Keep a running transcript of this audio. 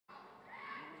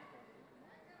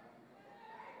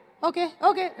Okay,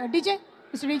 DJ,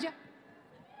 Mr. DJ.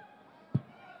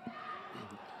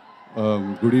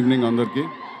 Good evening, Andarki.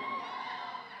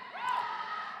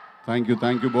 Thank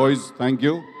you, boys. Thank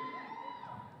you.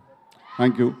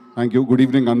 Good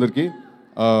evening, Andarki.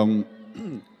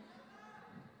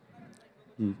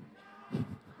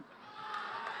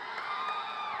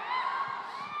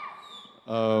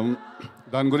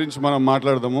 దాని గురించి మనం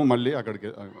మాట్లాడదాము మళ్ళీ అక్కడికి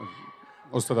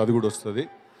వస్తుంది, అది కూడా వస్తుంది.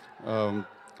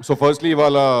 సో ఫస్ట్లీ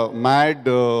ఇవాళ మ్యాడ్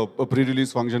ప్రీ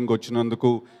రిలీజ్ ఫంక్షన్కి వచ్చినందుకు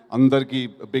అందరికీ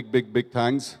బిగ్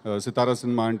థ్యాంక్స్. సితారా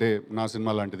సినిమా అంటే నా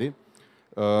సినిమా లాంటిది.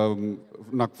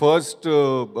 నాకు ఫస్ట్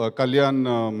కళ్యాణ్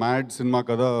మ్యాడ్ సినిమా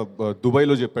కదా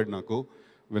దుబాయ్లో చెప్పాడు నాకు.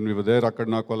 వెన్ వి వర్ దేర్, అక్కడ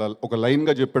నాకు ఒక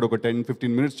లైన్గా చెప్పాడు, ఒక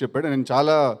 10-15 minutes చెప్పాడు. నేను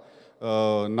చాలా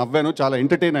నవ్వాను, చాలా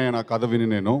ఎంటర్టైన్ అయ్యాను ఆ కథ విని.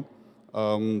 నేను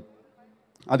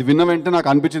అది విన్న వెంటనే నాకు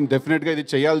అనిపించింది డెఫినెట్గా ఇది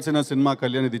చేయాల్సిన సినిమా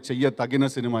కళ్యాణ్, ఇది తగిన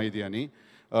సినిమా ఇది అని.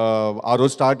 ఆ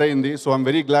రోజు స్టార్ట్ అయింది. So I'm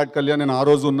very glad Kalyan, నేను ఆ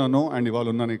రోజు ఉన్నాను అండ్ ఇవాళ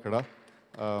ఉన్నాను ఇక్కడ.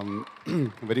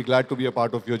 Very glad to be a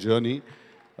part of your journey.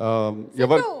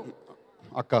 ఎవరు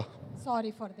అక్క?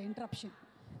 Sorry for the interruption.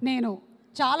 నేను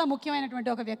చాలా ముఖ్యమైనటువంటి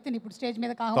ఒక వ్యక్తిని ఇప్పుడు స్టేజ్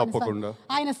మీద ఆహ్వానిస్తాను.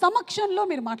 ఆయన సమక్షంలో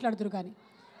మీరు మాట్లాడుతురు. కానీ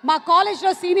మా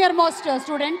కాలేజ్లో సీనియర్ మోస్ట్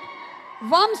స్టూడెంట్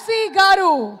వంశీ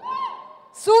గారు,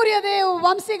 సూర్యదేవ్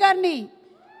వంశీ గారిని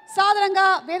సాధారణంగా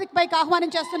వేదికపైకి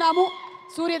ఆహ్వానించేస్తున్నాము.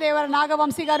 సూర్యదేవర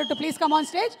నాగవంశీ గారు to please come on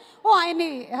stage. ఆయన్ని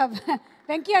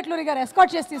వెంకీ అట్లూరి గారు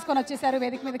ఎస్కాట్ చేసి తీసుకొని వచ్చేసారు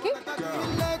వేదిక మీదకి.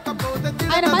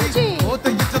 ఆయన మంచి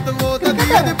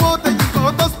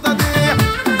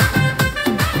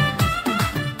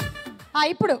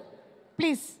ఇప్పుడు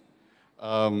ప్లీజ్.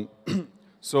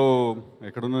 సో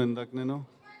ఎక్కడున్నా ఇందాక నేను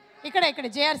ఇక్కడ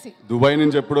జేఆర్సీ దుబాయ్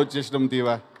నుంచి ఎప్పుడు వచ్చేసినాం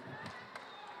తీవా.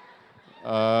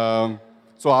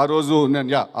 సో ఆ రోజు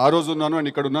ఉన్నాను అండ్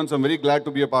ఇక్కడ ఉన్నాను. So I'm very glad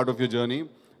to be a part of your journey.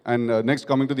 And next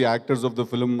coming to the actors of the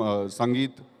film,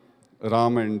 sangeet,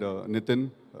 Ram and Nitin,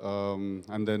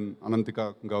 and then Anantika,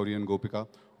 Gauri and Gopika,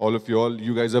 all of you all,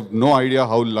 you guys have no idea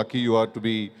how lucky you are to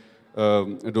be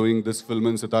doing this film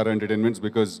in Sitara Entertainments,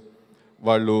 because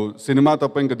వాళ్ళు cinema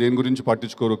తప్ప ఇంకా దేని గురించి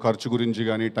పట్టించుకోరు. ఖర్చు గురించి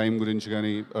కానీ, time గురించి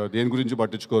కానీ దేని గురించి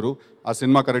పట్టించుకోరు. ఆ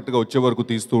సినిమా కరెక్ట్గా వచ్చే వరకు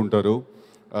తీస్తూ ఉంటారు.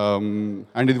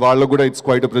 అండ్ ఇది వాళ్ళకు కూడా it's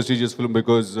quite a prestigious film,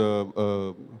 because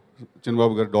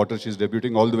చిన్నబాబు గారి daughter, she is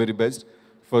డెబ్యూటింగ్. All the very best.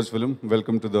 First film,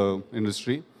 welcome to the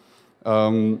industry.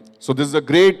 So this is a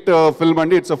great film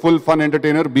అండి. It's a full fun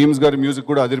entertainer. Beams గారి music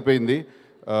కూడా అదిరిపోయింది.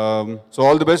 So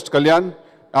all the best Kalyan.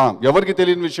 ఎవరికి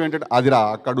తెలియని విషయం ఏంటంటే, అదిరా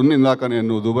అక్కడ ఉంది ఇందాక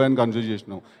నేను దుబాయ్ అని కన్ఫ్యూజ్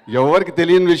చేసినావు. ఎవరికి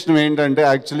తెలియని విషయం ఏంటంటే,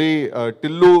 యాక్చువల్లీ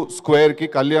టిల్లు స్క్వేర్కి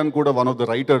కళ్యాణ్ కూడా వన్ ఆఫ్ ద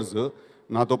రైటర్స్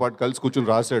నాతో పాటు కలిసి కూర్చుని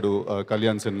రాశాడు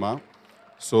కళ్యాణ్ సినిమా.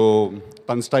 సో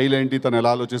తన స్టైల్ ఏంటి, తను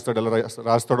ఎలా ఆలోచిస్తాడు, ఎలా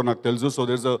రాస్తాడో నాకు తెలుసు. So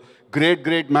there is a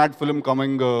great mad film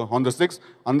coming on the 6th.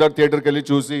 అందరు థియేటర్కి వెళ్ళి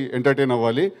చూసి ఎంటర్టైన్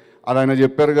అవ్వాలి. అది ఆయన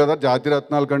చెప్పారు కదా, జాతి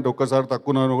రత్నాల కంటే ఒక్కసారి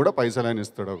తక్కువ కూడా పైసలు ఆయన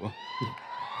ఇస్తాడు.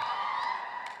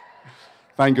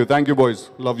 Thank you boys.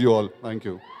 Love you all.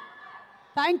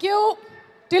 Thank you.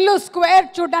 Tillu square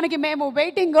చూడడానికి మేము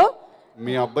వెయిటింగ్.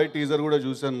 మీ అబ్బాయి టీజర్ కూడా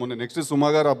చూశాను మొన్న. నెక్స్ట్ సుమా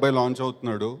గారు అబ్బాయి లాంచ్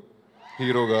అవుతున్నాడు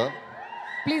హీరోగా.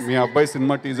 మీ అబ్బాయి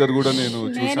సినిమా టీజర్ కూడా నేను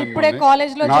చూసాను.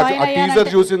 ఆ టీజర్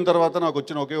చూసిన తర్వాత నాకు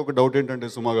వచ్చిన ఒకే ఒక డౌట్ ఏంటంటే,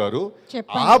 సుమా గారు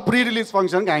ఆ ప్రీ రిలీజ్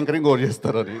ఫంక్షన్కి యాంకరింగ్ ఓవర్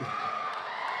చేస్తారని.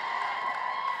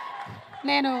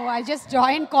 నేను ఐ జస్ట్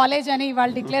జాయిన్ కాలేజ్ అని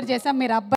వాళ్ళు డిక్లేర్ చేశాం. మీరు అబ్బాయి